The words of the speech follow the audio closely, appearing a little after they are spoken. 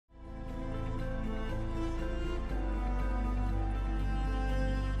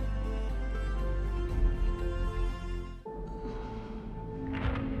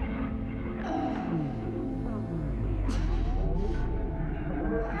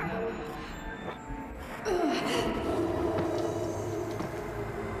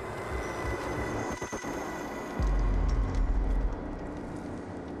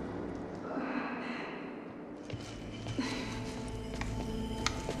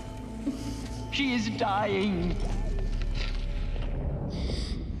She is dying.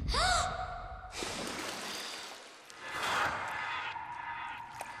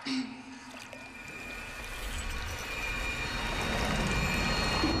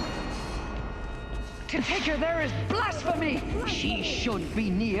 To take her there is blasphemy. She should be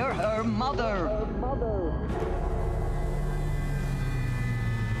near her mother.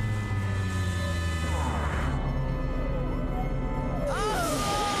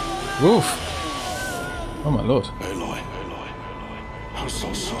 Oof. Oh my lord. Aloy. I'm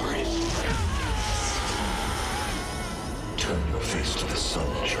so sorry. Turn your face to the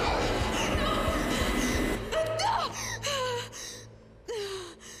sun, child.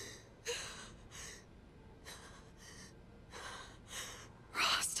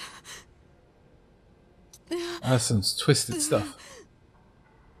 Rost. That's some twisted stuff.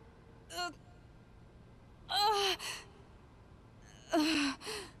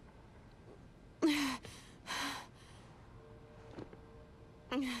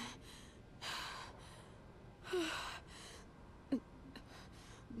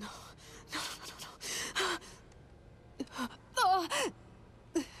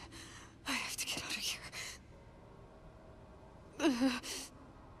 I have to get out of here.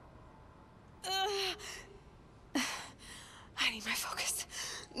 I need my focus.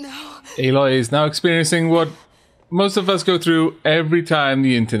 No. Aloy is now experiencing what most of us go through every time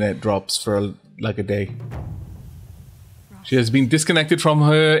the internet drops for like a day. She has been disconnected from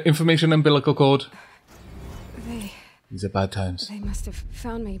her information umbilical cord. These are bad times. They must have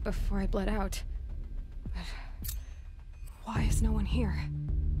found me before I bled out. But why is no one here?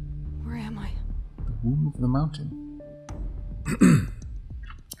 Where am I? The womb of the mountain.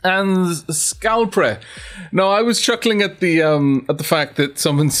 And Scalpre. No, I was chuckling at the fact that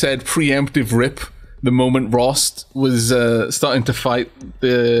someone said preemptive rip the moment Rost was starting to fight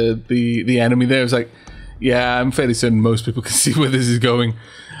the enemy there. I was like, yeah, I'm fairly certain most people can see where this is going.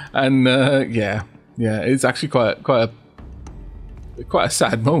 And yeah, it's actually quite a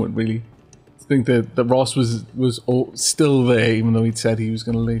sad moment, really. To think that Rost was still there, even though he'd said he was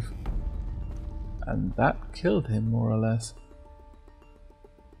going to leave. And that killed him, more or less.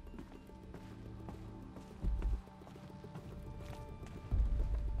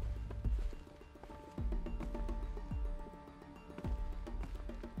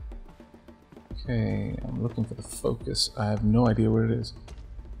 Okay, I'm looking for the focus. I have no idea where it is.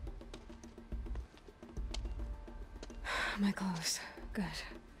 My clothes. Good.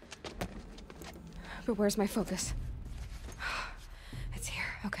 But where's my focus? It's here.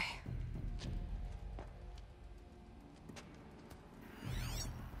 Okay.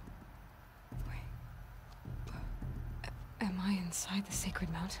 Wait. Am I inside the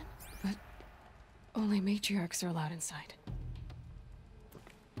sacred mountain? But only matriarchs are allowed inside.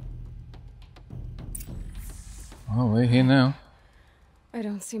 Oh, we're here now. I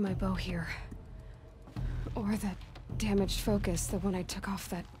don't see my bow here. Or that damaged focus, the one I took off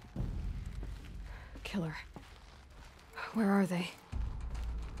that killer. Where are they?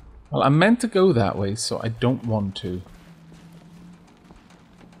 Well, I meant to go that way, so I don't want to.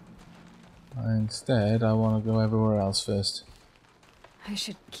 Instead, I want to go everywhere else first. I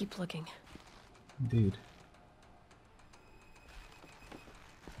should keep looking. Indeed.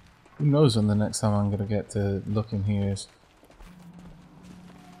 Who knows when the next time I'm going to get to looking here is.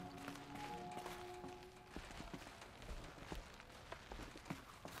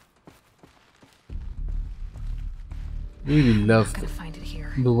 Really love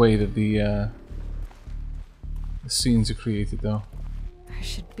the way that the scenes are created, though. I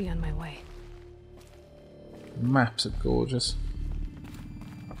should be on my way. The maps are gorgeous.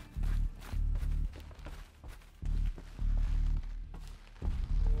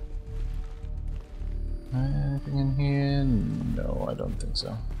 Anything in here? No, I don't think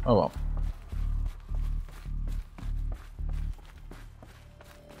so. Oh well.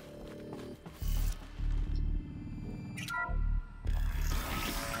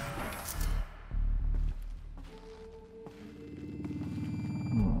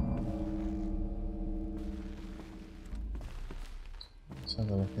 Let's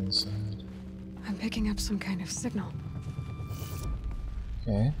have a look inside. I'm picking up some kind of signal.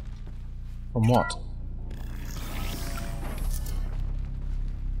 Okay. From what?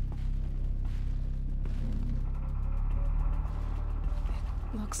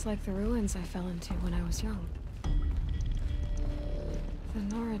 Looks like the ruins I fell into when I was young. The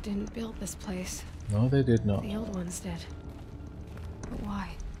Nora didn't build this place. No, they did not. The old ones did. But why?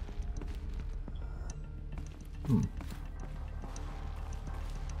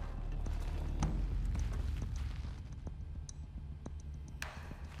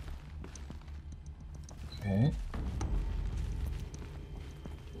 Okay.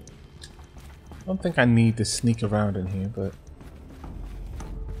 I don't think I need to sneak around in here, but...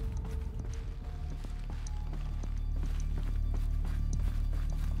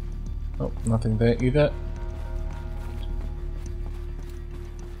 Oh, nothing there either.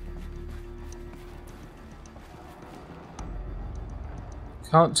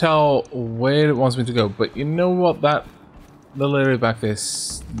 Can't tell where it wants me to go, but you know what? That little area back there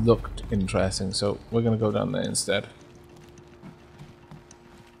looked interesting, so we're gonna go down there instead.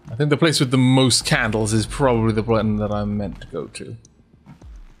 I think the place with the most candles is probably the button that I'm meant to go to.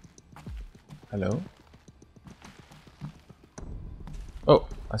 Hello? Oh,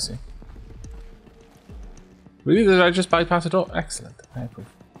 I see. Really? Did I just bypass a door? Excellent. I approve.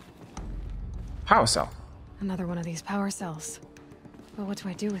 Power cell. Another one of these power cells. But what do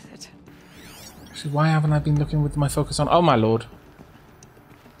I do with it? Actually, why haven't I been looking with my focus on? Oh my lord.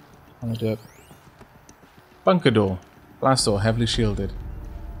 I'm gonna do it. Bunker door. Blast door, heavily shielded.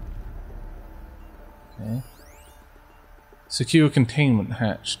 Okay. Secure containment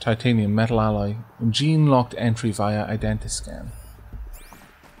hatch. Titanium, metal alloy. Gene locked entry via identiscan.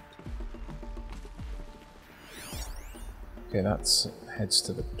 Okay, that's heads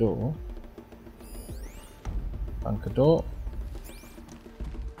to the door. Bunker door.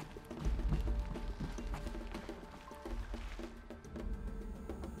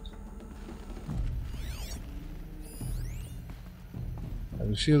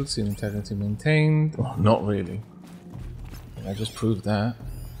 Heavy shield, seal integrity maintained. Oh, not really. I just proved that.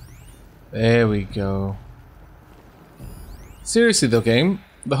 There we go. Seriously though, game,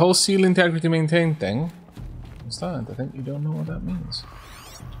 the whole seal integrity maintained thing. What's that? I think you don't know what that means.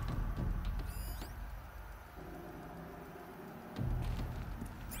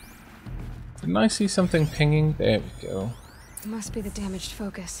 Didn't I see something pinging? There we go. It must be the damaged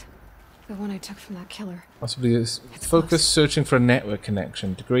focus. The one I took from that killer. Possibly is focus searching for a network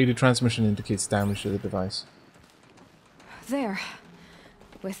connection. Degraded transmission indicates damage to the device. There.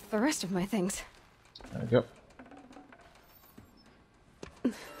 With the rest of my things. There we go.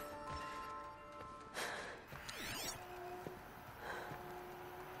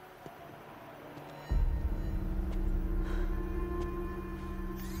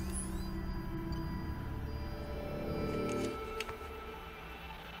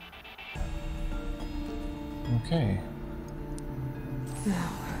 Okay. Now,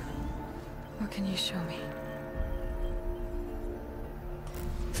 what can you show me?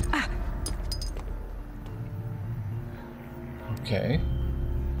 Ah! Okay.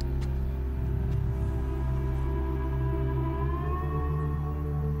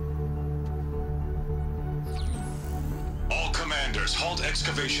 All commanders, halt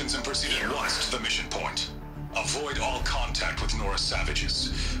excavations and proceed at once to the mission point. Avoid all contact with Nora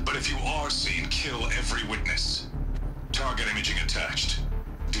savages, but if you are seen, kill every witness. Target imaging attached.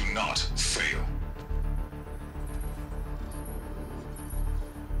 Do not fail.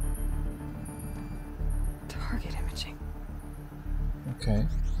 Target imaging. Okay.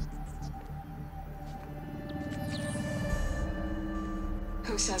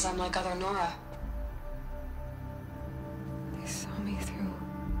 Who says I'm like other Nora? They saw me through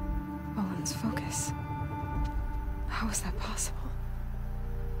Owen's focus. How is that possible?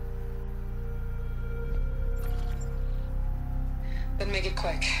 Then make it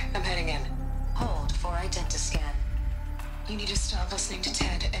quick. I'm heading in. Hold for identiscan. You need to stop listening to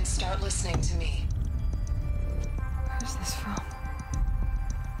Ted and start listening to me. Where's this from?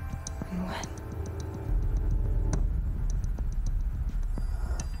 And when?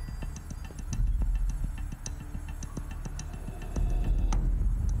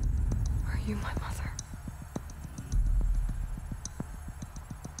 Are you my mother?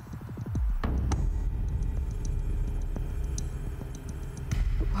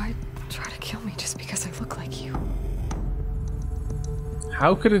 Why try to kill me just because I look like you?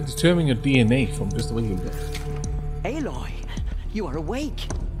 How could it determine your DNA from just the way you look? Aloy, you are awake.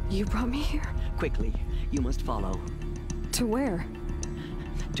 You brought me here? Quickly, you must follow. To where?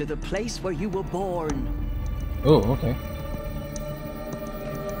 To the place where you were born. Oh, okay.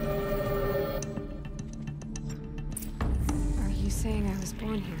 Are you saying I was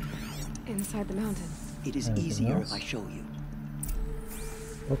born here? Inside the mountain? It is Anything easier else? if I show you.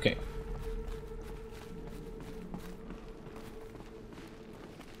 Okay.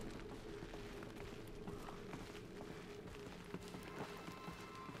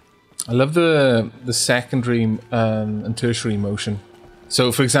 I love the secondary and tertiary motion.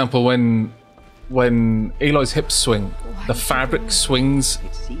 So, for example, when Aloy's hips swing, the fabric swings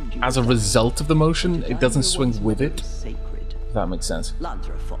It seemed you as a were result of the motion. to It die doesn't your swing once with mother it. was sacred. If that makes sense.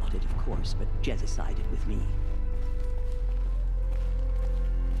 Lansra fought it, of course, but Jezza sided with me.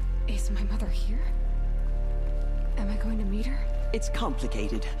 Is my mother here? Am I going to meet her? It's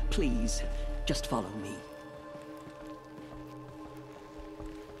complicated. Please, just follow me.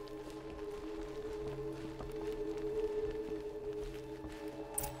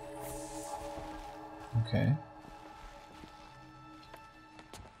 Okay.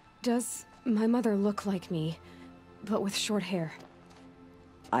 Does my mother look like me, but with short hair?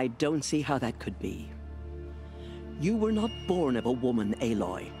 I don't see how that could be. You were not born of a woman,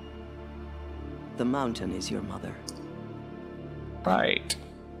 Aloy. The mountain is your mother. Right.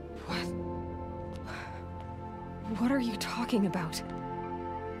 What are you talking about?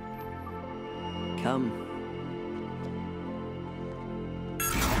 Come.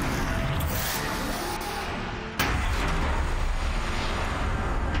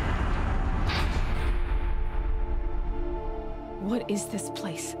 What is this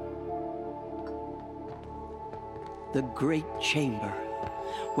place? The Great Chamber,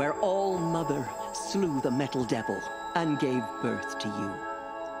 where All-Mother slew the Metal Devil and gave birth to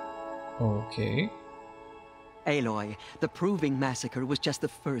you. Okay. Aloy, the Proving Massacre was just the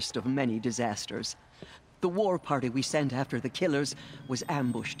first of many disasters. The war party we sent after the killers was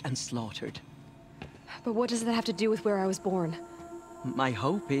ambushed and slaughtered. But what does that have to do with where I was born? My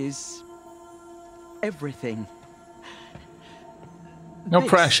hope is... everything. No This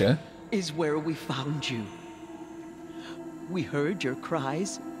pressure. is where we found you. We heard your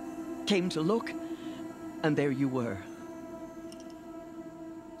cries, came to look, and there you were.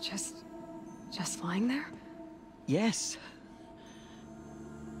 Just lying there? Yes.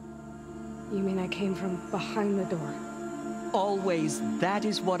 You mean I came from behind the door? Always, that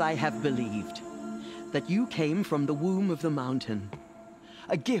is what I have believed. That you came from the womb of the mountain.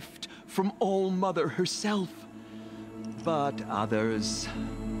 A gift from All-Mother herself. But others,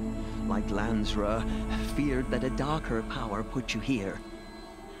 like Lansra, feared that a darker power put you here.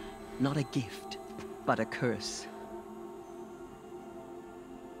 Not a gift, but a curse.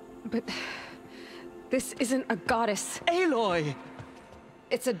 But this isn't a goddess. Aloy!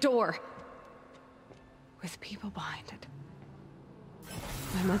 It's a door. With people behind it.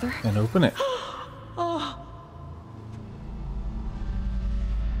 My mother? Then open it.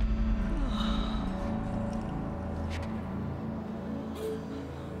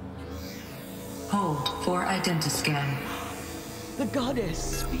 Hold for identiscan. The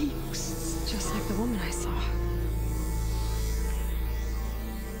goddess speaks. Just like the woman I saw.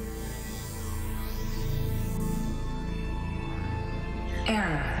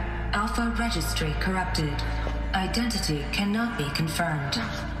 Error. Alpha registry corrupted. Identity cannot be confirmed.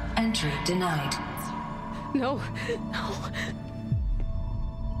 Entry denied. No, no.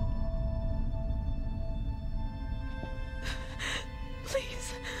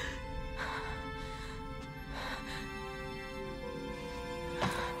 Please.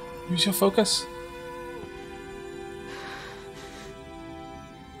 Use your focus.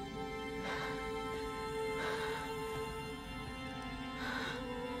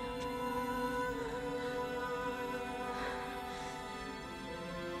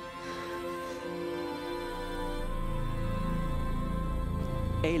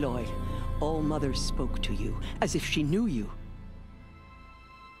 Aloy, All-Mother spoke to you, as if she knew you.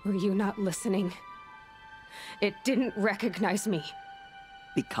 Were you not listening? It didn't recognize me.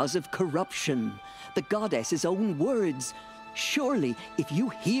 Because of corruption. The goddess's own words. Surely, if you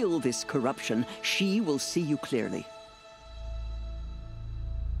heal this corruption, she will see you clearly.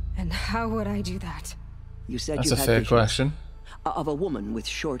 And how would I do that? You said That's you a had fair visions question. of a woman with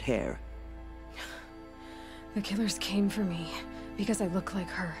short hair. The killers came for me because I look like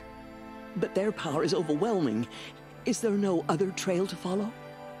her. But their power is overwhelming. Is there no other trail to follow?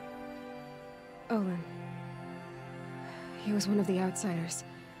 Owen. He was one of the outsiders.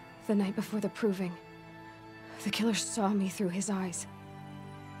 The night before the Proving. The killer saw me through his eyes.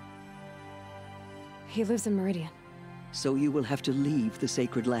 He lives in Meridian. So you will have to leave the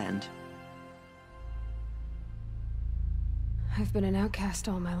sacred land. I've been an outcast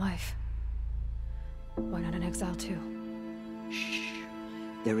all my life. Why not an exile too? Shh.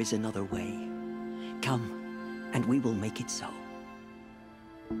 There is another way. Come, and we will make it so.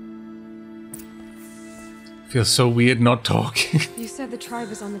 Feels so weird not talking. You said the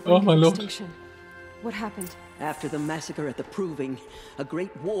tribe is on the Oh, brink my of lord. extinction. What happened? After the massacre at the Proving, a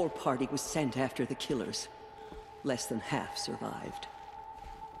great war party was sent after the killers. Less than half survived.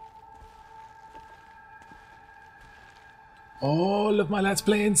 All of my Let's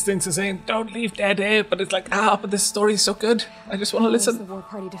Play instincts are saying, don't leave Dead Air, but it's like, but this story is so good. I just want to How was listen. the war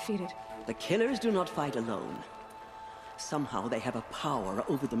party defeated? The killers do not fight alone. Somehow they have a power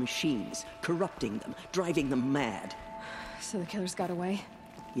over the machines, corrupting them, driving them mad. So the killers got away?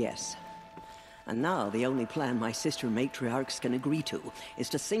 Yes. And now the only plan my sister matriarchs can agree to is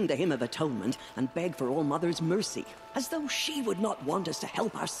to sing the Hymn of Atonement and beg for All Mother's mercy, as though she would not want us to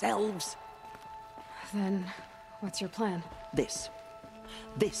help ourselves. Then, what's your plan? This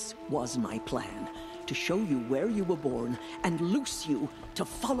was my plan. To show you where you were born and loose you to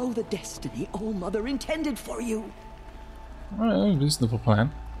follow the destiny All Mother intended for you. Well, reasonable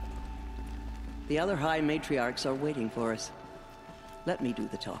plan. The other High Matriarchs are waiting for us. Let me do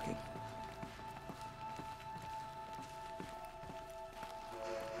the talking.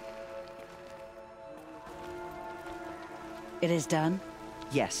 It is done?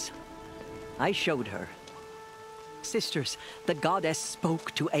 Yes. I showed her. Sisters, the goddess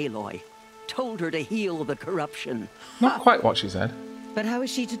spoke to Aloy. Told her to heal the corruption. Not quite what she said. But how is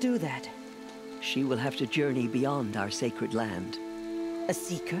she to do that? She will have to journey beyond our sacred land. A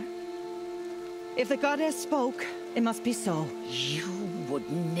seeker? If the goddess spoke, it must be so. You would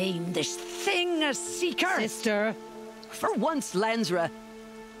name this thing a seeker? Sister! For once, Lansra,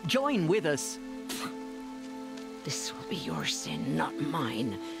 join with us. This will be your sin, not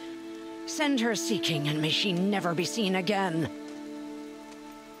mine. Send her seeking, and may she never be seen again.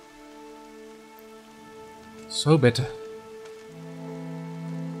 So bitter.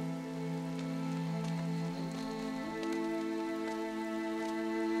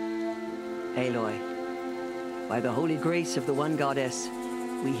 Aloy, by the holy grace of the one goddess,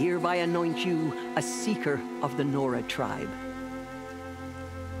 we hereby anoint you a seeker of the Nora tribe.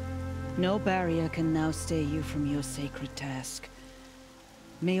 No barrier can now stay you from your sacred task.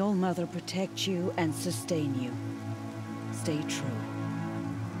 May All Mother protect you and sustain you. Stay true.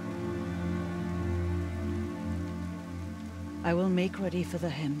 I will make ready for the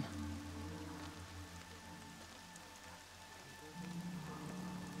hymn.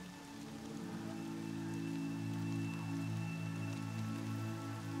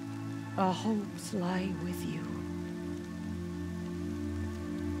 Our hopes lie with you.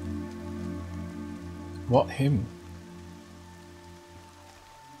 What hymn?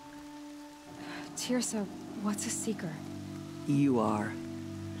 Tirsa, what's a seeker? You are.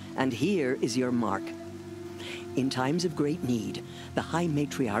 And here is your mark. In times of great need, the High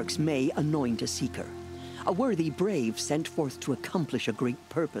Matriarchs may anoint a seeker. A worthy brave sent forth to accomplish a great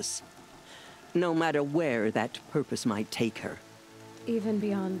purpose. No matter where that purpose might take her. Even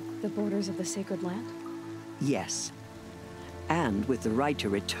beyond the borders of the sacred land? Yes. And with the right to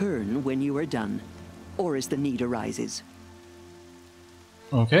return when you are done, or as the need arises.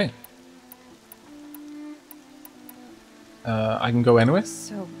 Okay. I can go anywhere?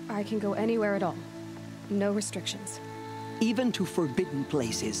 So I can go anywhere at all. No restrictions. Even to forbidden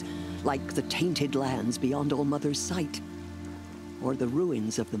places, like the tainted lands beyond All Mother's sight. Or the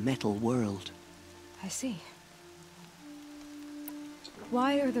ruins of the metal world. I see.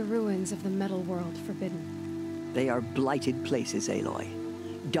 Why are the ruins of the metal world forbidden? They are blighted places, Aloy.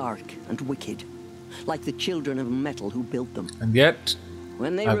 Dark and wicked. Like the children of metal who built them. And yet,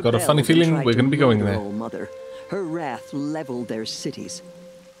 When they I've got a rebelled funny and feeling tried we're going to be going murder there. All Mother, her wrath leveled their cities,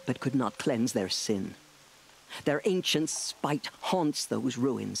 but could not cleanse their sin. Their ancient spite haunts those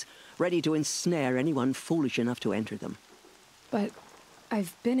ruins, ready to ensnare anyone foolish enough to enter them. But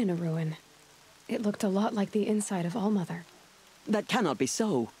I've been in a ruin. It looked a lot like the inside of All Mother. That cannot be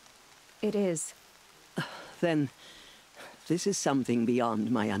so. It is. Then, this is something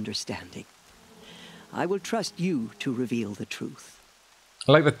beyond my understanding. I will trust you to reveal the truth.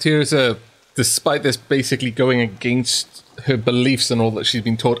 I like that Tirsa, despite this basically going against her beliefs and all that she's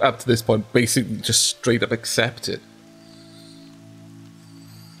been taught up to this point, basically just straight up accept it.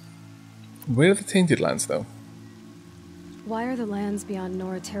 Where are the Tainted Lands, though? Why are the lands beyond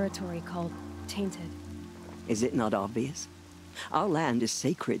Nora territory called tainted? Is it not obvious? Our land is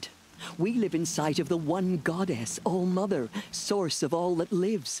sacred. We live in sight of the one goddess, All Mother, source of all that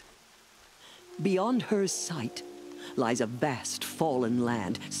lives. Beyond her sight lies a vast fallen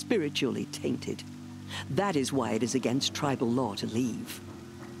land, spiritually tainted. That is why it is against tribal law to leave.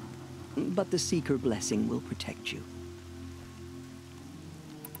 But the Seeker blessing will protect you.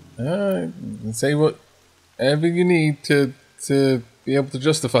 You can say whatever you need to be able to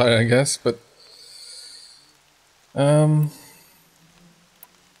justify it, I guess, but I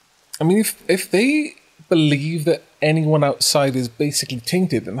mean, if they believe that anyone outside is basically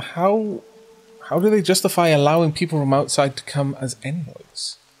tainted, then how do they justify allowing people from outside to come as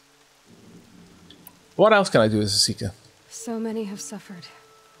envoys? What else can I do as a Seeker? So many have suffered.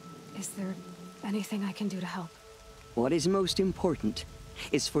 Is there anything I can do to help? What is most important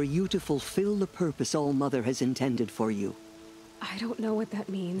is for you to fulfill the purpose All Mother has intended for you. I don't know what that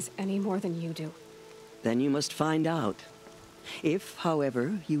means any more than you do. Then you must find out. If,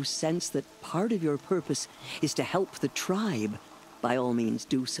 however, you sense that part of your purpose is to help the tribe, by all means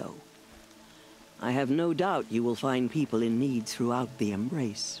do so. I have no doubt you will find people in need throughout the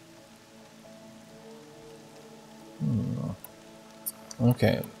Embrace.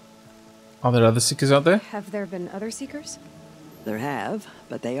 Okay. Are there other Seekers out there? Have there been other Seekers? There have,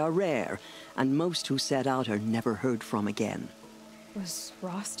 but they are rare, and most who set out are never heard from again. Was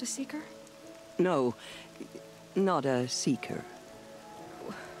Rost a Seeker? No, not a Seeker.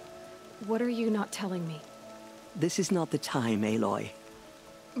 What are you not telling me? This is not the time, Aloy.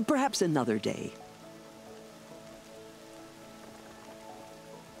 Perhaps another day.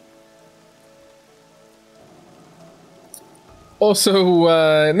 Also,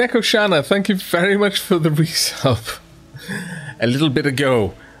 Neko Shana, thank you very much for the resub. A little bit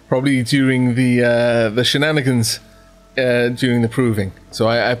ago, probably during the shenanigans during the proving. So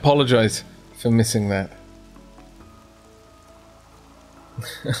I apologize for missing that.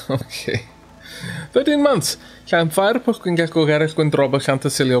 Okay. 13 months. Campfire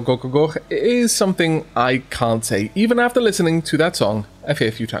is something I can't say, even after listening to that song a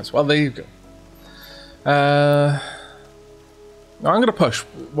fair few times. Well, there you go. I'm gonna push.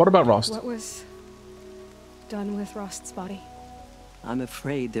 What about Rost? What was done with Rost's body? I'm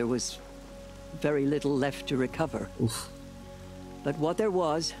afraid there was very little left to recover. Oof. But what there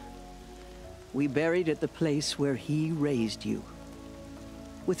was, we buried at the place where he raised you,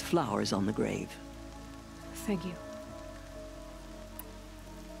 with flowers on the grave. Thank you.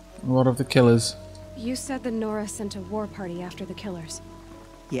 What of the killers? You said the Nora sent a war party after the killers.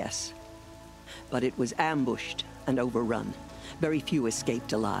 Yes, but it was ambushed and overrun. Very few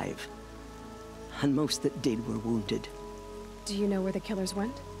escaped alive, and most that did were wounded. Do you know where the killers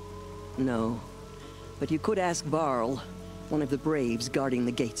went? No, but you could ask Varl, one of the braves guarding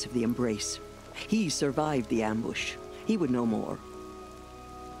the gates of the Embrace. He survived the ambush. He would know more.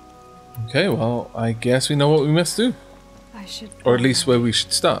 Okay, well, I guess we know what we must do. I should... Or at least where we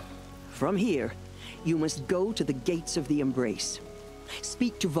should start. From here, you must go to the gates of the Embrace.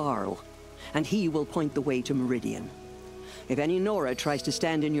 Speak to Varl, and he will point the way to Meridian. If any Nora tries to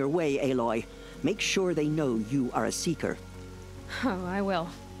stand in your way, Aloy, make sure they know you are a Seeker. Oh, I will.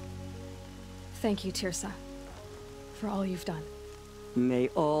 Thank you, Tirsa, for all you've done. May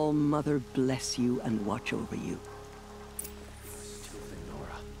All Mother bless you and watch over you.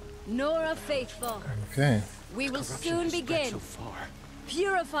 Nora faithful, Okay. we will soon begin.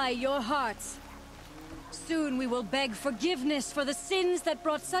 Purify your hearts. Soon we will beg forgiveness for the sins that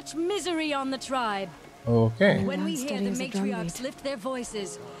brought such misery on the tribe. Okay. When we Steady hear the as a drum matriarchs beat. lift their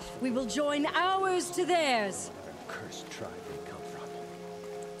voices, we will join ours to theirs. Cursed tribe they come from.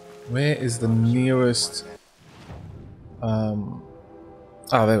 Where is the nearest...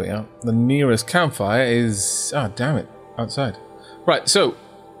 there we are. The nearest campfire is... Ah, damn it. Outside. Right, so...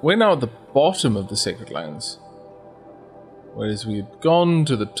 We're now at the bottom of the Sacred Lands. Whereas we had gone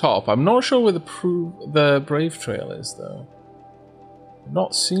to the top. I'm not sure where the Brave Trail is, though. I've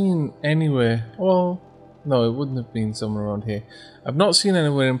not seen anywhere... Well, no, it wouldn't have been somewhere around here. I've not seen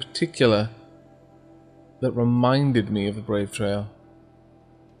anywhere in particular that reminded me of the Brave Trail.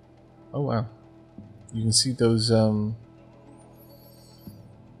 Oh, wow. You can see those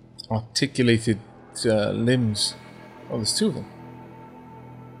articulated limbs. Oh, there's two of them.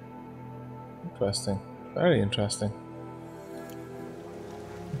 Interesting. Very interesting.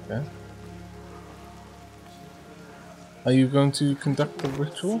 Okay. Are you going to conduct the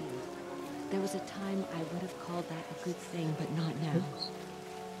ritual? There was a time I would have called that a good thing, but not now. Oops.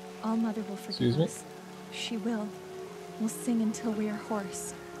 All Mother will forgive Excuse me? us. She will. We'll sing until we are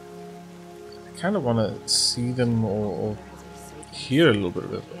hoarse. I kind of want to see them or hear a little bit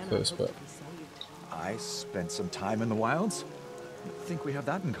of it first, but... I spent some time in the wilds. I think we have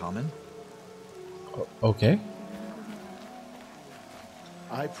that in common. Okay.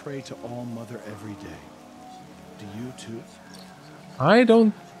 I pray to All Mother every day. Do you too? I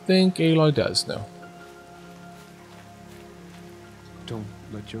don't think Aloy does, no. Don't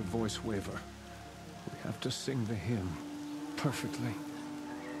let your voice waver. We have to sing the hymn perfectly.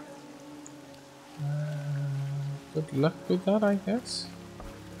 Good luck with that, I guess.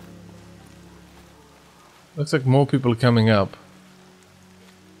 Looks like more people are coming up.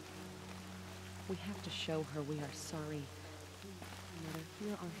 We have to show her we are sorry. Mother,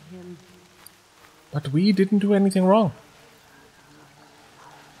 hear our hymn. But we didn't do anything wrong.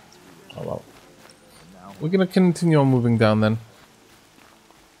 Oh well. We're gonna continue on moving down then.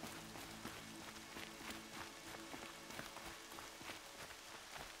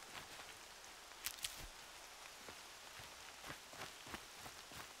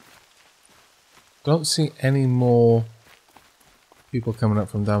 Don't see any more people coming up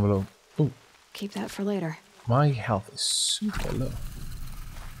from down below. Ooh, Keep that for later. my health is super low.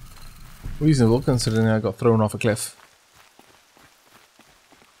 Reasonable considering I got thrown off a cliff.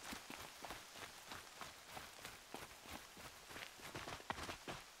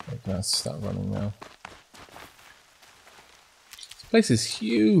 I can start running now. This place is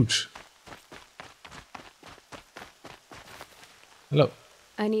huge. Hello.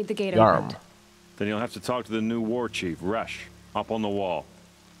 I need the gate Yarm. opened. Then you'll have to talk to the new war chief, Resh, up on the wall.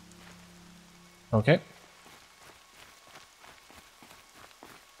 Okay.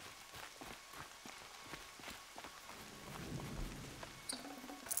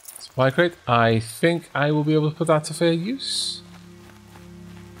 Supply crate. I think I will be able to put that to fair use.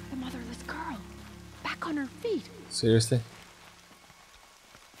 The motherless girl. Back on her feet. Seriously?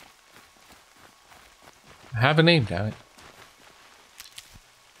 I have a name, damn it.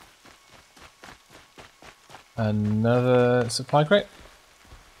 Another supply crate.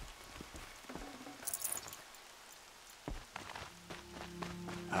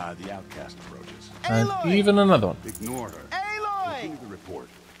 The outcast approaches. And even another one. Ignore her. Aloy! Continue the report.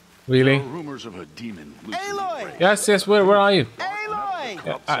 Really? There are rumors of a demon loose in the Aloy! grave. Yes, yes, where are you? Aloy!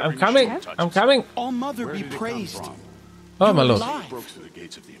 Yeah, I'm coming. I'm coming. All Mother Where be did it come praised. from? Oh, my lord. alive. Broke through the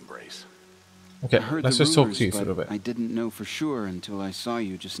gates of the embrace. Okay, I heard let's the just talk rumors, to you for a but little bit. I didn't know for sure until I saw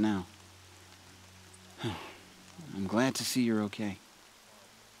you just now. I'm glad to see you're okay.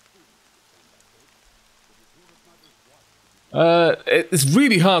 It's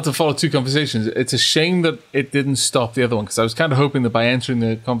really hard to follow two conversations. It's a shame that it didn't stop the other one, because I was kind of hoping that by entering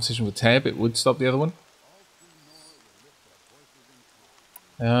the conversation with Teb, it would stop the other one.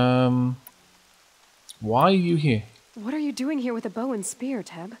 Why are you here? What are you doing here with a bow and spear,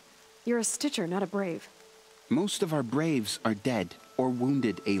 Teb? You're a Stitcher, not a brave. Most of our braves are dead or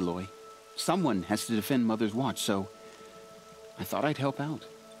wounded, Aloy. Someone has to defend Mother's watch, so I thought I'd help out.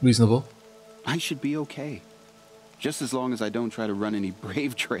 Reasonable. I should be okay. Just as long as I don't try to run any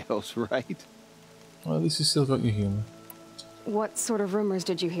brave trails, right? Well, at least you still got your humor. What sort of rumors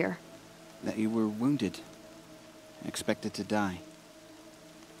did you hear? That you were wounded. Expected to die.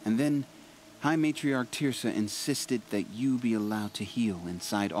 And then High Matriarch Tirsa insisted that you be allowed to heal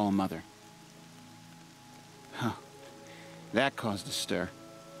inside All Mother. Huh. That caused a stir.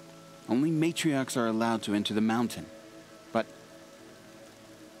 Only matriarchs are allowed to enter the mountain. But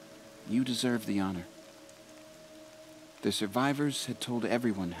you deserve the honor. The survivors had told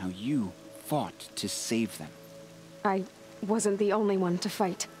everyone how you fought to save them. I wasn't the only one to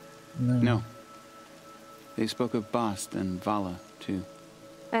fight. No. They spoke of Bast and Vala, too.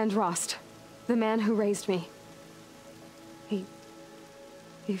 And Rost, the man who raised me. He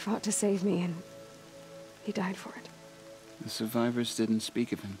fought to save me, and he died for it. The survivors didn't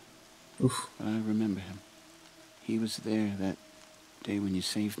speak of him. Oof. But I remember him. He was there that day when you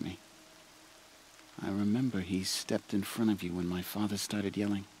saved me. I remember he stepped in front of you when my father started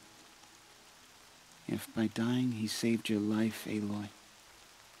yelling. If by dying he saved your life, Aloy,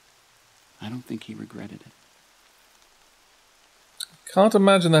 I don't think he regretted it. Can't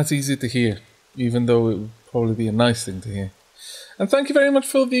imagine that's easy to hear, even though it would probably be a nice thing to hear. And thank you very much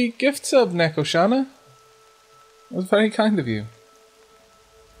for the gift sub, Neko Shana. That was very kind of you.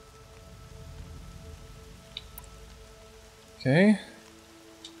 Okay.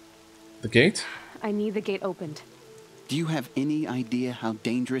 The gate? I need the gate opened. Do you have any idea how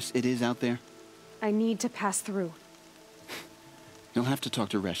dangerous it is out there? I need to pass through. You'll have to talk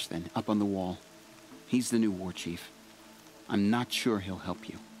to Resh then, up on the wall. He's the new war chief. I'm not sure he'll help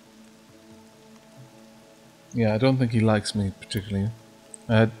you. Yeah, I don't think he likes me particularly.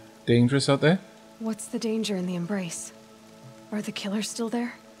 Dangerous out there? What's the danger in the embrace? Are the killers still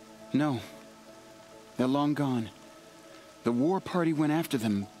there? No. They're long gone. The war party went after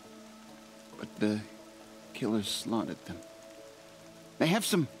them, but the killers slaughtered them. They have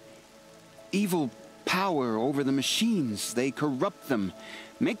some evil power over the machines. They corrupt them,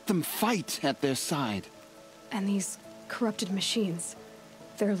 make them fight at their side. And these corrupted machines,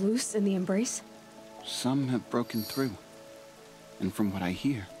 they're loose in the embrace? Some have broken through. And from what I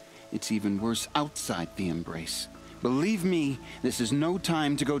hear, it's even worse outside the embrace. Believe me, this is no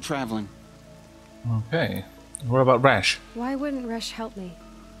time to go traveling. Okay. What about Rash? Why wouldn't Resh help me?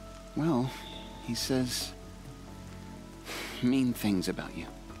 Well, he says mean things about you.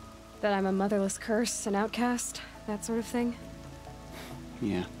 That I'm a motherless curse, an outcast, that sort of thing?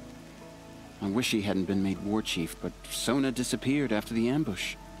 Yeah. I wish he hadn't been made war chief, but Sona disappeared after the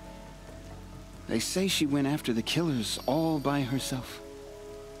ambush. They say she went after the killers all by herself.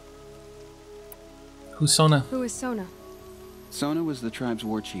 Who's Sona? Who is Sona? Sona was the tribe's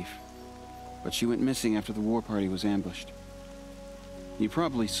war chief. but she went missing after the war party was ambushed. You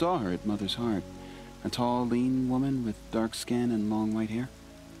probably saw her at Mother's Heart. A tall, lean woman with dark skin and long white hair.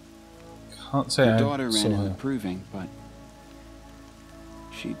 Can't say her I daughter saw ran in her. the proving, but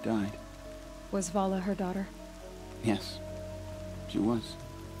she died. Was Vala her daughter? Yes, she was.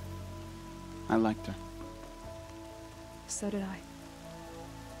 I liked her. So did I.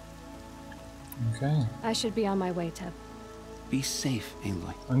 Okay. I should be on my way, Teb. Be safe,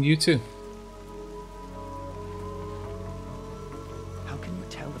 Aloy. And you too. How can you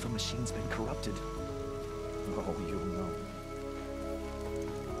tell if a machine's been corrupted? Oh, you'll know.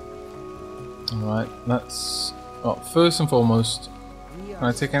 Alright, let's... Oh, first and foremost, can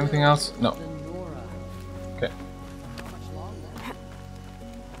I take anything else? No. Okay.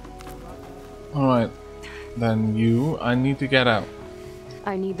 Alright, then you, I need to get out.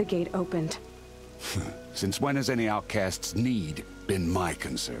 I need the gate opened. Since when has any outcast's need been my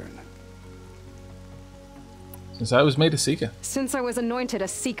concern? Since I was made a seeker. Since I was anointed a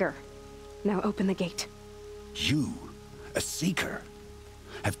seeker. Now open the gate. You? A seeker?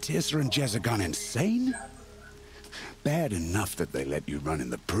 Have Tirsa and Jezza gone insane? Bad enough that they let you run in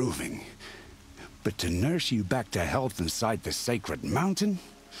the proving. But to nurse you back to health inside the sacred mountain?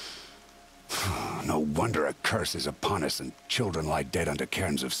 No wonder a curse is upon us and children lie dead under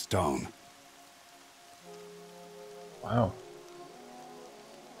cairns of stone. Wow.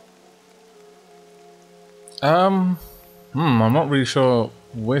 I'm not really sure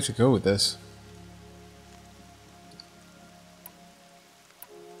where to go with this.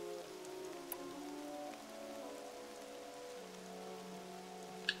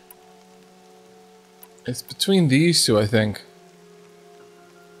 It's between these two, I think.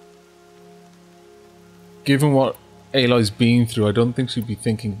 Given what Aloy's been through, I don't think she'd be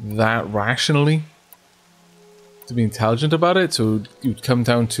thinking that rationally to be intelligent about it, so it would come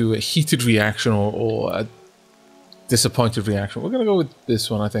down to a heated reaction or a disappointed reaction. We're going to go with this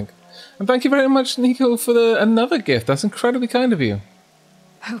one, I think. And thank you very much, Nico, for another gift. That's incredibly kind of you.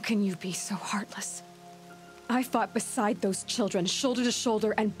 How can you be so heartless? I fought beside those children, shoulder to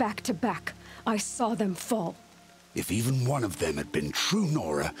shoulder and back to back. I saw them fall. If even one of them had been true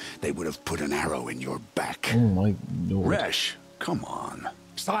Nora, they would have put an arrow in your back. Oh my lord. Resh, come on.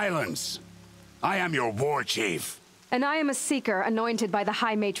 Silence! I am your war chief. And I am a seeker anointed by the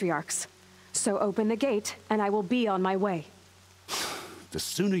High Matriarchs. So open the gate, and I will be on my way. The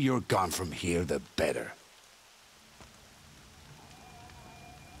sooner you're gone from here, the better.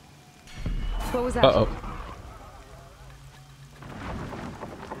 What was that? Uh-oh.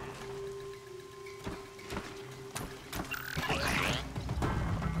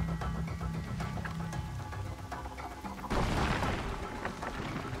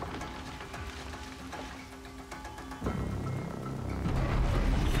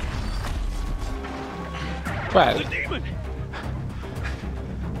 Well. The demon!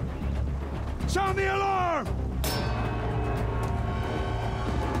 Sound the alarm!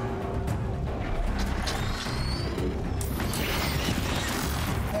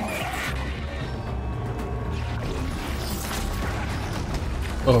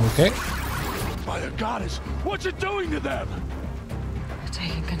 Okay. By the goddess, what's it doing to them?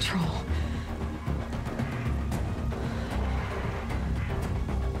 Taking control.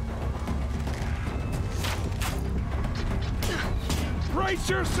 Brace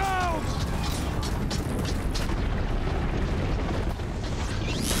yourselves!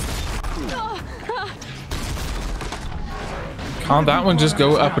 Can't that one just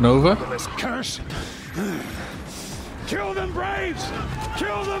go up and over? This curse! Kill them, Braves!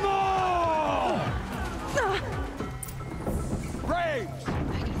 Kill them all! Braves!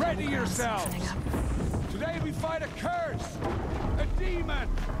 Ready yourselves! Today we fight a curse! A demon!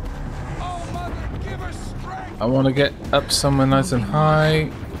 Oh, Mother, give her strength! I want to get up somewhere nice and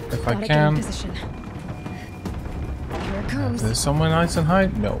high, if I can. Here it comes. Is there somewhere nice and high?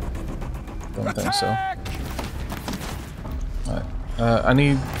 No. Don't think so. Alright. I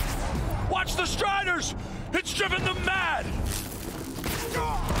need... Watch the Striders! It's driven them mad!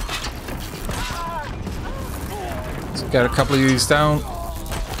 Let's get a couple of these down.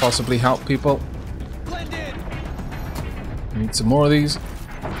 Possibly help people. Need some more of these.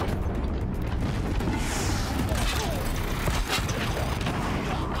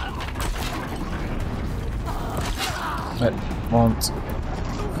 Right, want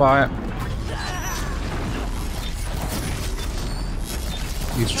fire.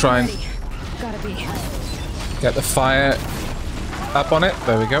 Need to try and get the fire up on it.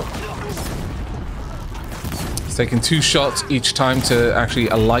 There we go. It's taking 2 shots each time to actually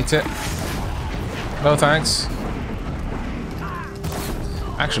alight it. No thanks.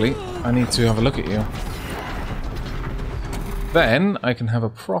 Actually, I need to have a look at you. Then I can have a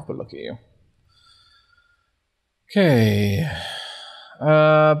proper look at you. Okay.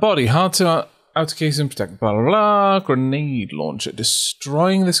 Body, hard to out-of-case and protect. Blah, blah, blah. Grenade launcher.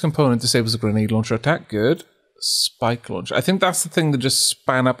 Destroying this component disables the grenade launcher attack. Good. Spike launcher. I think that's the thing that just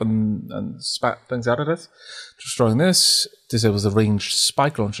span up and spat things out at us. Destroying this disables the ranged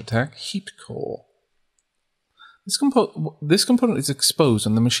spike launcher attack. Heat core. This component is exposed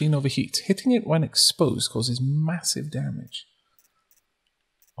and the machine overheats. Hitting it when exposed causes massive damage.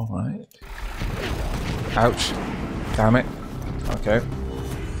 Alright. Ouch. Damn it. Okay.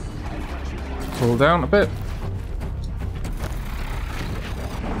 Cool down a bit.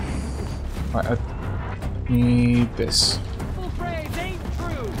 Right, I need this.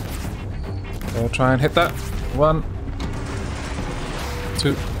 I'll try and hit that. 1,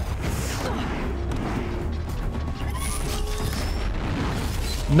 2.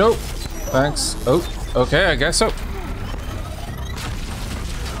 Nope. Thanks. Oh, okay, I guess so.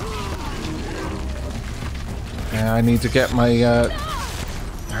 Yeah, I need to get my,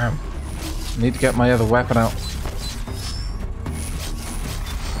 damn. I need to get my other weapon out.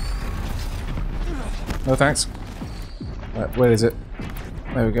 No thanks. Right, where is it?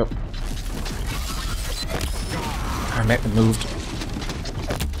 There we go. Damn it, it moved.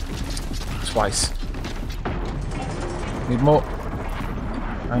 Twice. Need more.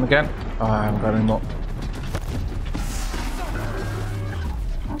 And again. Oh, I haven't got any more.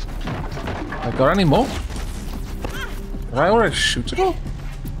 I got any more? Did I already shoot it all?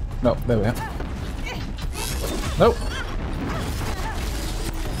 No, there we are. Nope.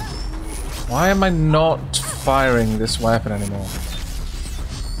 Why am I not firing this weapon anymore?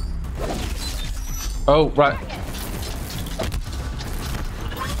 Oh, right.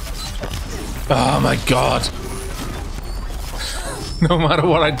 Oh my god. No matter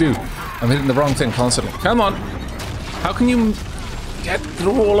what I do, I'm hitting the wrong thing constantly. Come on. How can you get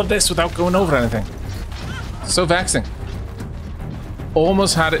through all of this without going over anything? So vexing.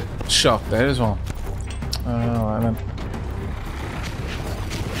 Almost had it shot there as well. Alright then.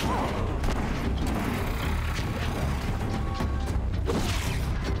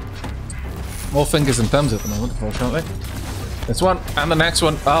 More fingers and thumbs at the moment, unfortunately. This one, and the next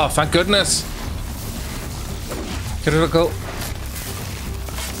one. Oh, thank goodness! Critical.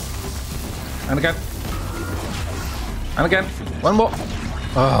 And again. And again. One more.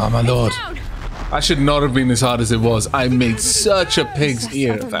 Oh, my lord. I should not have been as hard as it was. I made such a pig's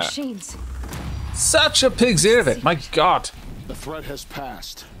ear of that. Such a pig's ear of it. My god. The threat has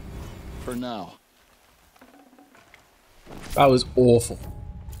passed. For now. That was awful.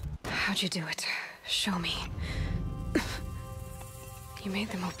 How'd you do it? Show me. You made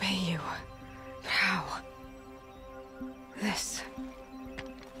them obey you. But how? This.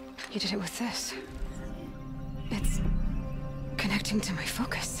 You did it with this. It's connecting to my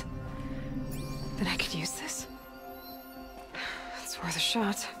focus. Then I could use this. It's worth a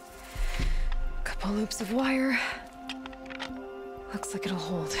shot. Couple loops of wire. Looks like it'll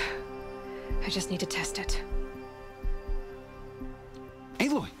hold. I just need to test it.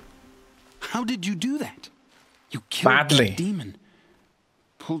 Aloy, how did you do that? You killed the demon.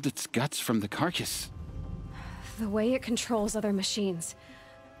 Pulled its guts from the carcass. The way it controls other machines.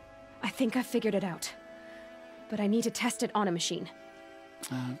 I think I figured it out. But I need to test it on a machine.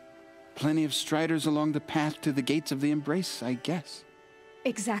 Plenty of striders along the path to the gates of the Embrace, I guess.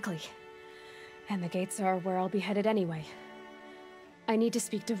 Exactly. And the gates are where I'll be headed anyway. I need to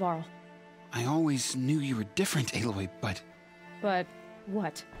speak to Varl. I always knew you were different, Aloy, but... But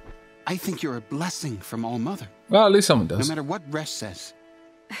what? I think you're a blessing from All Mother. Well, at least someone does. No matter what Resh says.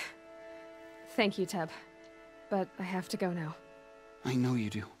 Thank you, Teb. But I have to go now. I know you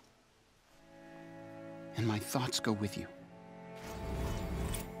do. And my thoughts go with you.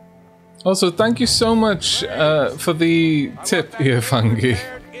 Also, thank you so much for the tip here, Fungi.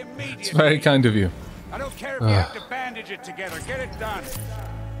 It's very kind of you. I don't care if you have to bandage it together. Get it done.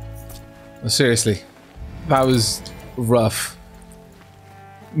 Seriously, that was rough.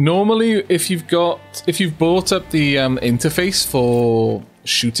 Normally, if you've brought up the interface for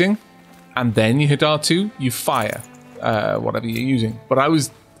shooting, and then you hit R2, you fire whatever you're using. But I was,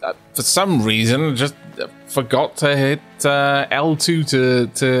 for some reason, just forgot to hit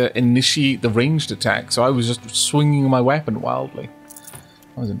L2 to initiate the ranged attack. So I was just swinging my weapon wildly.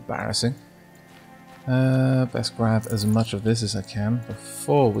 That was embarrassing. Best grab as much of this as I can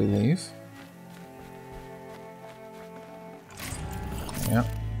before we leave. Yeah.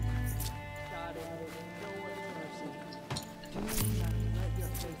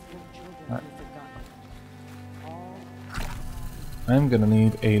 Right. I'm gonna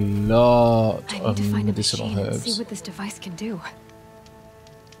need a lot I need of to find medicinal a machine and herbs. see what this device can do.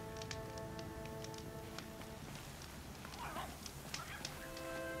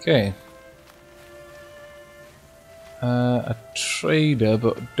 Okay. A trader,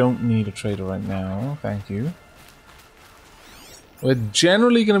 but don't need a trader right now. Thank you. We're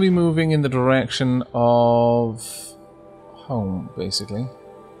generally going to be moving in the direction of home, basically.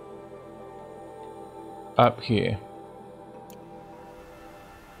 Up here.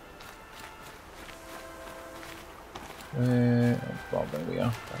 Well, there we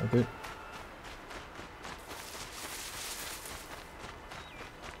are. That'll do.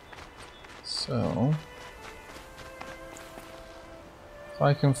 So, if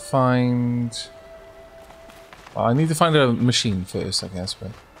I can find... Well, I need to find a machine first, I guess,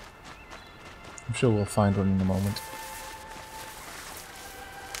 but I'm sure we'll find one in a moment.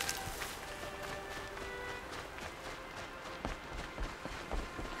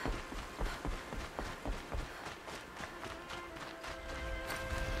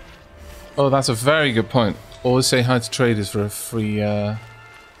 Oh, that's a very good point. Always say hi to traders for a free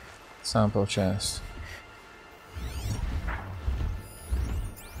sample chest.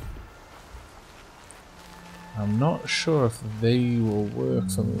 I'm not sure if they will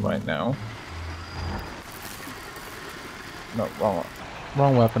work for me right now. No,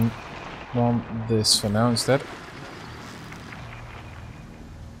 wrong weapon. Want this for now instead.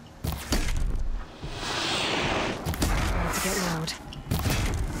 Let's get loud.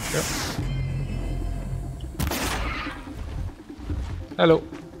 Yep. Hello.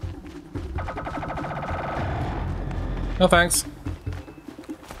 No thanks.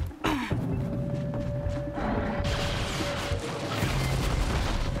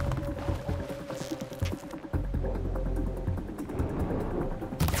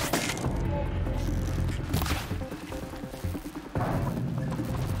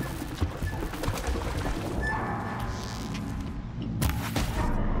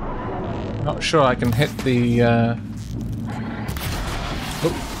 Not sure I can hit the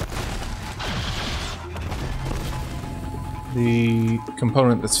the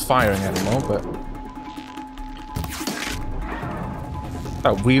component that's firing anymore, but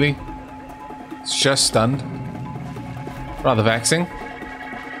oh really? It's just stunned. Rather vexing.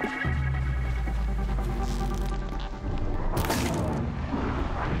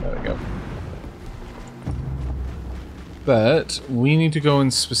 There we go. But we need to go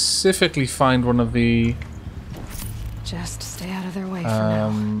and specifically find one of the Just stay out of their way for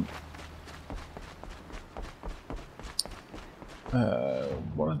now.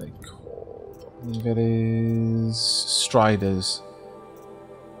 What are they called? I believe it is Striders.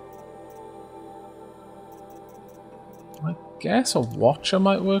 I guess a Watcher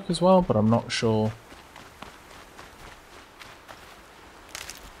might work as well, but I'm not sure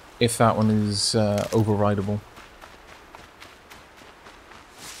if that one is overrideable.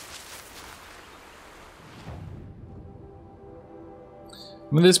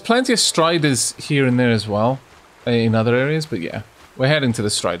 I mean, there's plenty of Striders here and there as well, in other areas, but yeah, we're heading to the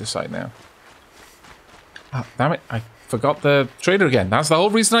Strider side now. Oh, damn it, I forgot the trader again. That's the whole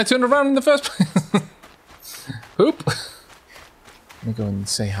reason I turned around in the first place. Oop. Let me go and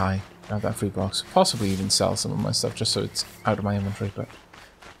say hi, grab that free box, possibly even sell some of my stuff just so it's out of my inventory, but...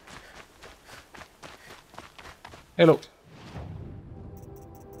 Hello.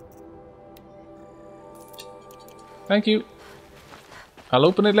 Thank you. I'll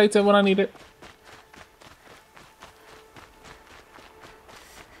open it later when I need it.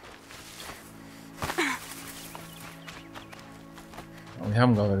 Well, we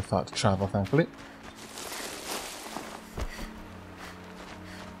haven't got very far to travel, thankfully.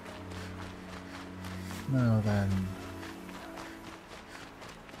 Now then.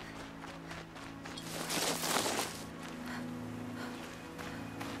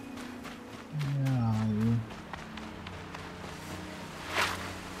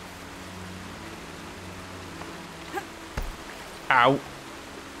 Ow.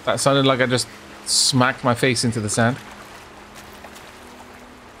 That sounded like I just smacked my face into the sand.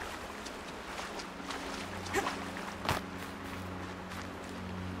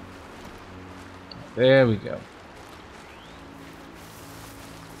 There we go.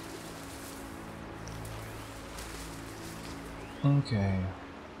 Okay.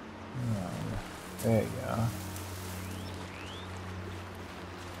 There you are.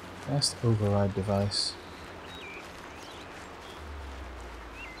 Best override device.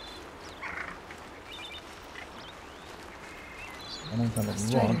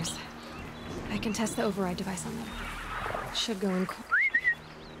 Striders. I can test the override device on them. Should go in.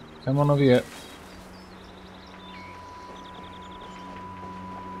 Come on over here.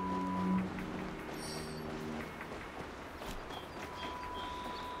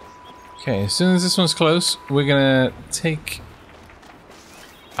 Okay, as soon as this one's close, we're gonna take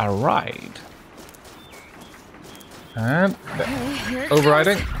a ride. And Okay,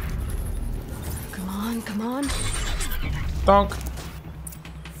 overriding. Come on, come on. Donk.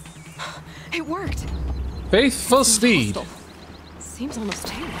 It worked. Faithful steed. Seems almost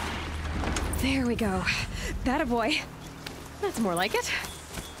tame. There we go. That a boy. That's more like it.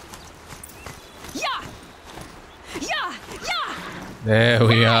 Yeah! Yeah! Yeah! There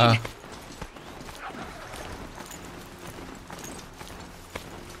we are.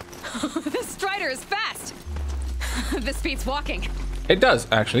 This strider is fast. This beats walking. It does,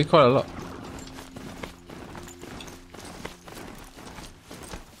 actually, quite a lot.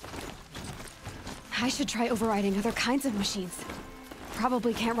 I should try overriding other kinds of machines.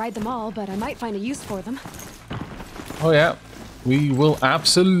 Probably can't ride them all, but I might find a use for them. Oh yeah, we will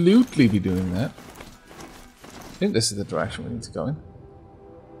absolutely be doing that. I think this is the direction we need to go in.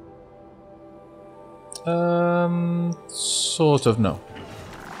 Sort of, no.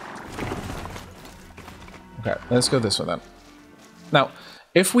 Okay, let's go this way then. Now,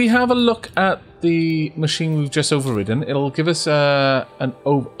 if we have a look at the machine we've just overridden, it'll give us an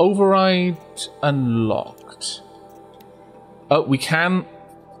override unlocked. Oh, we can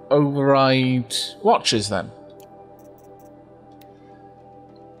override watches then.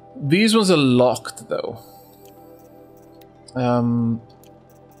 These ones are locked though.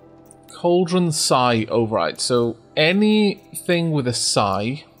 Cauldron Sigh override. So anything with a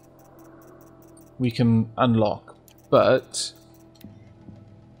sigh we can unlock, but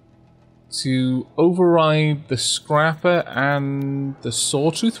to override the Scrapper and the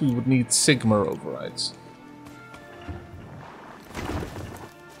Sawtooth, we would need Sigma overrides.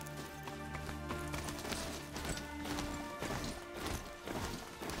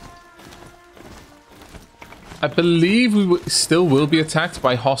 I believe we still will be attacked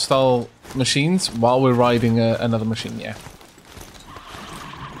by hostile machines while we're riding another machine, yeah.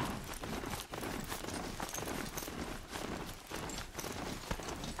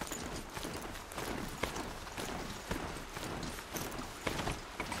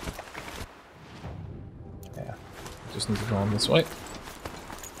 Just need to go on this way.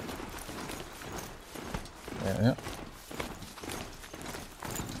 Yeah.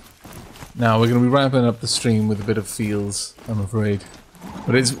 Now we're going to be ramping up the stream with a bit of feels, I'm afraid.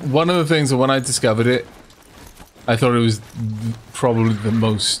 But it's one of the things that when I discovered it, I thought it was probably the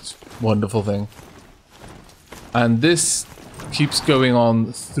most wonderful thing. And this keeps going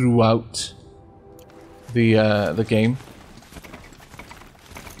on throughout the game.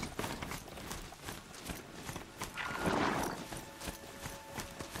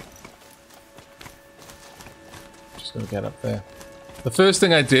 Just gonna get up there. The first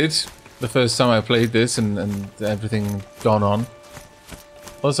thing I did, the first time I played this and everything gone on,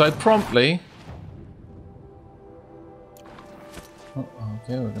 was I promptly... Oh,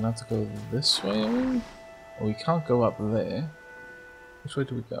 okay, we're gonna have to go this way, are we? Oh, we can't go up there. Which way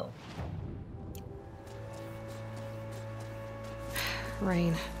do we go?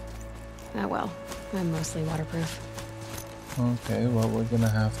 Rain. Ah well, I'm mostly waterproof. Okay, well we're gonna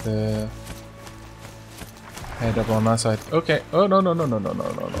have to head up on that side. Okay. Oh no. Oh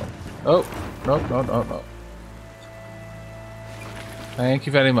no. Thank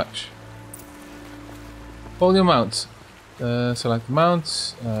you very much. Hold your mount. Select the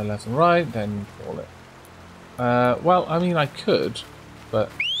mount, left and right, then pull it. Well, I mean I could,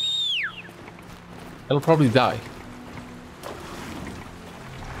 but it'll probably die.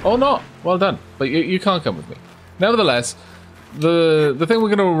 Oh no! Well done. But you can't come with me. Nevertheless, the thing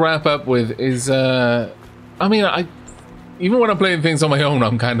we're going to wrap up with is, I mean, even when I'm playing things on my own,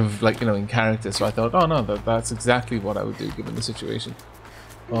 I'm kind of like, you know, in character. So I thought, oh no, that's exactly what I would do given the situation,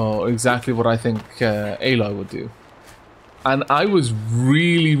 or exactly what I think Aloy would do. And I was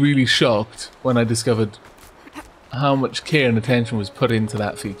really shocked when I discovered how much care and attention was put into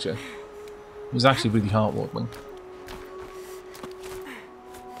that feature. It was actually really heartwarming.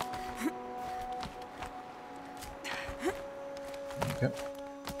 Okay.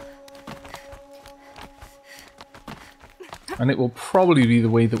 And it will probably be the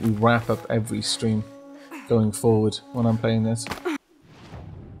way that we wrap up every stream going forward when I'm playing this.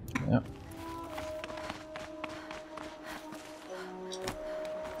 Yeah.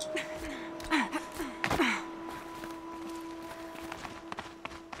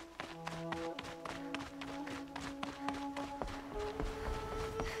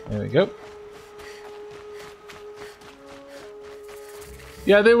 There we go.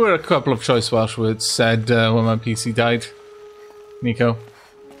 Yeah, there were a couple of choice Welsh words said when my PC died. Nico.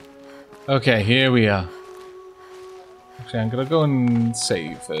 Okay, here we are. Actually, I'm gonna go and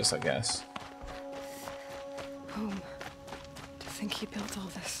save first, I guess. Home. To think he built all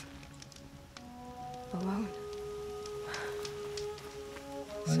this. Alone.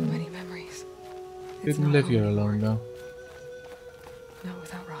 So many memories. Didn't live here alone, though. Not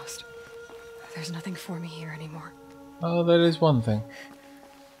without Rost. There's nothing for me here anymore. Oh, there is one thing.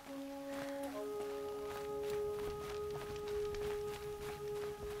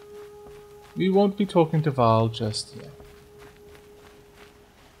 We won't be talking to Val just yet.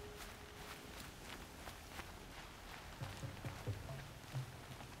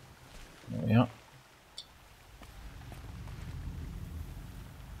 There we are.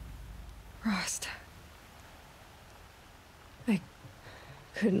 Rost. I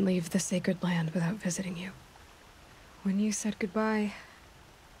couldn't leave the sacred land without visiting you. When you said goodbye,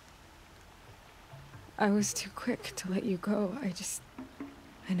 I was too quick to let you go.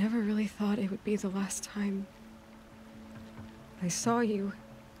 I never really thought it would be the last time I saw you.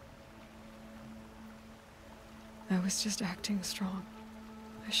 I was just acting strong.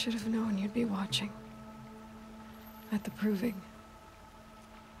 I should have known you'd be watching. At the proving.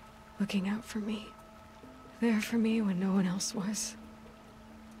 Looking out for me. There for me when no one else was.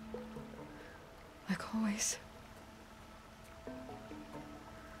 Like always.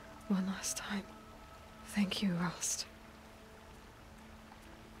 One last time. Thank you, Rost.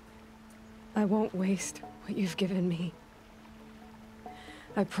 I won't waste what you've given me.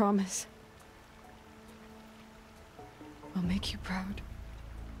 I promise. I'll make you proud.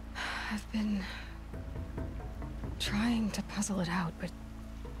 I've been trying to puzzle it out, but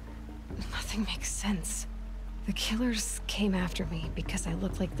nothing makes sense. The killers came after me because I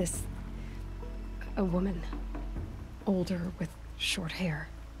looked like this... a woman. Older with short hair.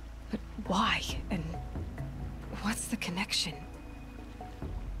 But why? And what's the connection?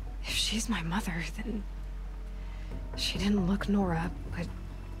 If she's my mother, then... she didn't look Nora, but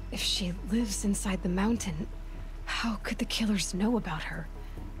if she lives inside the mountain, how could the killers know about her?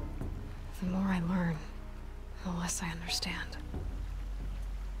 The more I learn, the less I understand.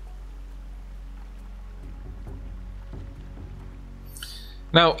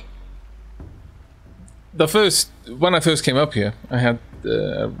 Now, when I first came up here, I had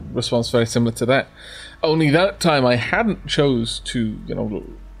a response very similar to that. Only that time I hadn't chose to,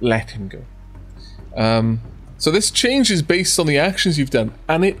 let him go. So this changes based on the actions you've done,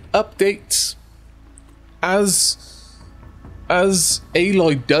 and it updates as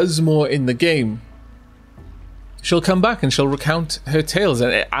Aloy does more in the game. She'll come back and she'll recount her tales,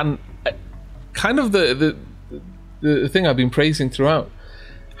 and kind of the thing I've been praising throughout,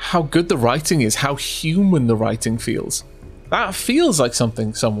 how good the writing is, how human the writing feels. That feels like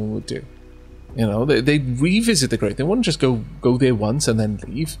something someone would do. They'd revisit the Great. They wouldn't just go there once and then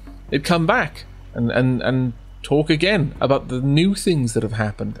leave. They'd come back and talk again about the new things that have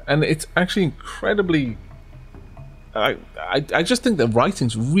happened. And it's actually incredibly... I just think the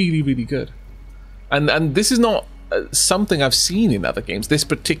writing's really, really good. And this is not something I've seen in other games. This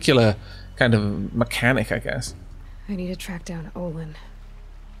particular kind of mechanic, I guess. I need to track down Olin.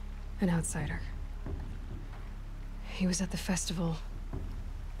 An outsider. He was at the festival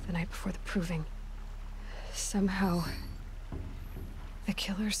the night before the proving. Somehow, the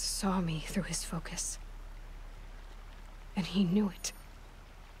killers saw me through his focus. And he knew it.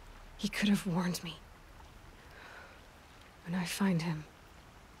 He could have warned me. When I find him,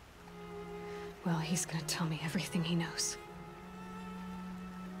 well, he's gonna tell me everything he knows.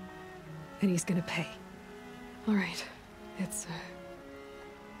 And he's gonna pay. All right,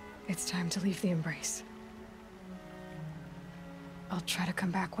 it's time to leave the embrace. I'll try to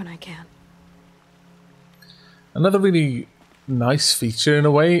come back when I can. Another really nice feature in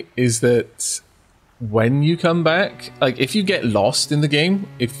a way is that when you come back, like if you get lost in the game,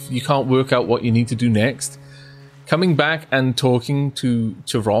 if you can't work out what you need to do next, coming back and talking to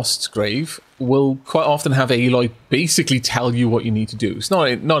Rost's grave will quite often have Aloy basically tell you what you need to do. It's not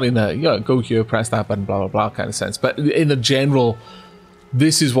in a go here, press that button, blah blah blah kind of sense, but in a general,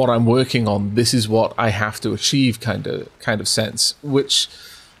 this is what I'm working on, this is what I have to achieve kind of sense. Which,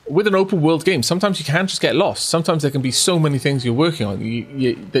 with an open world game, sometimes you can just get lost. Sometimes there can be so many things you're working on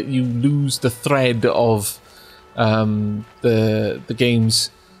that you lose the thread of the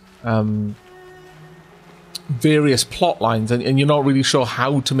game's various plot lines, and you're not really sure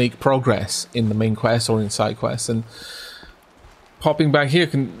how to make progress in the main quest or in side quests. And popping back here,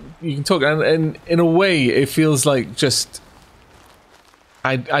 you can talk, and in a way it feels like just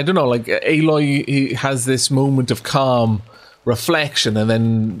I don't know, like Aloy, he has this moment of calm reflection, and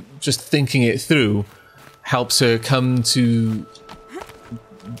then just thinking it through helps her come to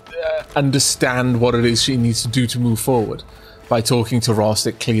understand what it is she needs to do to move forward. By talking to Rost,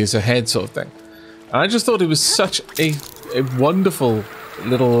 it clears her head, sort of thing. And I just thought it was such a wonderful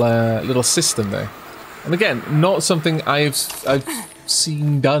little system there. And again, not something I've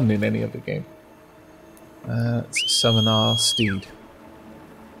seen done in any other game. Let's summon our steed.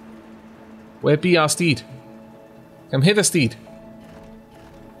 Where be our steed? Come hither, steed.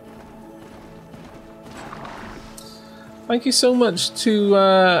 Thank you so much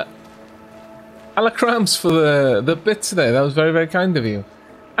to Alacrams for the bits there. That was very, very kind of you.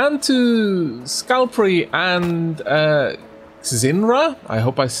 And to Scalpry and Zinra, I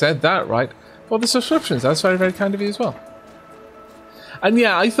hope I said that right, for the subscriptions. That's very, very kind of you as well. And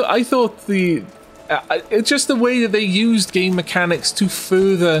yeah, I thought it's just the way that they used game mechanics to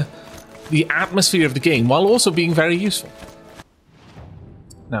further the atmosphere of the game while also being very useful.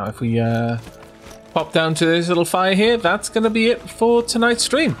 Now, if we pop down to this little fire here, that's going to be it for tonight's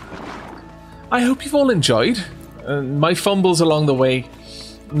stream. I hope you've all enjoyed. My fumbles along the way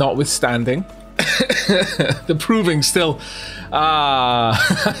notwithstanding. The proving still...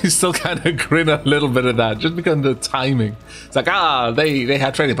 I still kind of grin a little bit at that, just because of the timing. It's like, they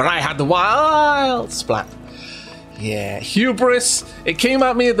had training, but I had the wild splat. Yeah, hubris. It came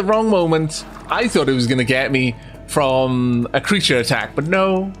at me at the wrong moment. I thought it was going to get me from a creature attack, but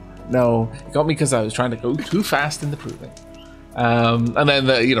no. It got me because I was trying to go too fast in the proving. And then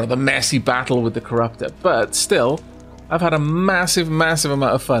the messy battle with the corruptor. But still, I've had a massive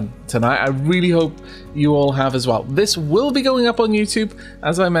amount of fun tonight. I really hope you all have as well. This will be going up on YouTube,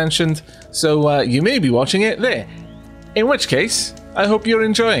 as I mentioned, so you may be watching it there. In which case, I hope you're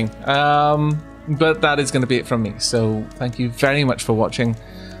enjoying. But that is going to be it from me. So thank you very much for watching.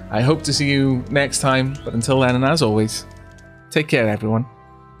 I hope to see you next time. But until then, and as always, take care, everyone.